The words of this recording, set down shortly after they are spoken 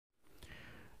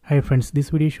Hi friends,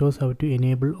 this video shows how to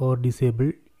enable or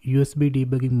disable USB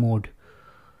debugging mode.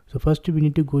 So first we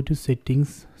need to go to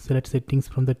settings, select settings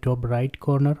from the top right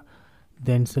corner,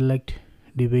 then select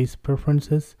device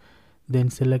preferences, then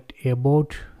select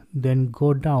about, then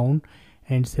go down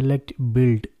and select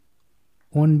build.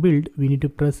 On build we need to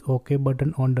press OK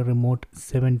button on the remote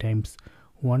 7 times.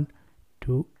 1,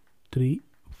 2, 3,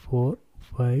 4,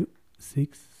 5,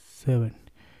 6, 7.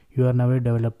 You are now a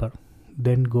developer.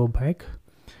 Then go back.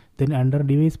 Then under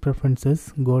device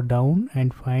preferences, go down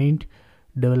and find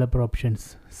developer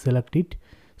options. Select it.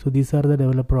 So these are the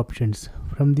developer options.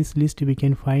 From this list we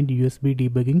can find USB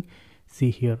debugging. See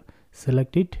here.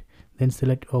 Select it. Then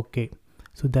select OK.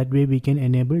 So that way we can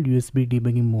enable USB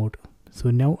debugging mode. So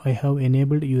now I have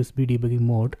enabled USB debugging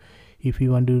mode. If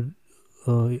you want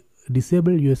to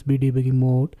disable USB debugging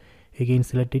mode, again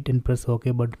select it and press OK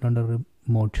button under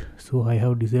remote. So I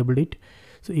have disabled it.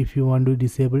 So if you want to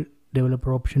disable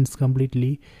developer options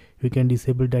completely, you can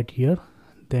disable that here.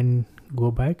 Then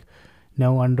go back.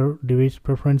 Now under device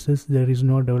preferences there is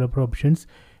no developer options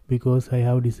because I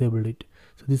have disabled it.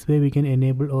 So this way we can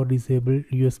enable or disable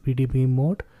USB debugging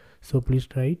mode. So please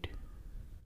try it.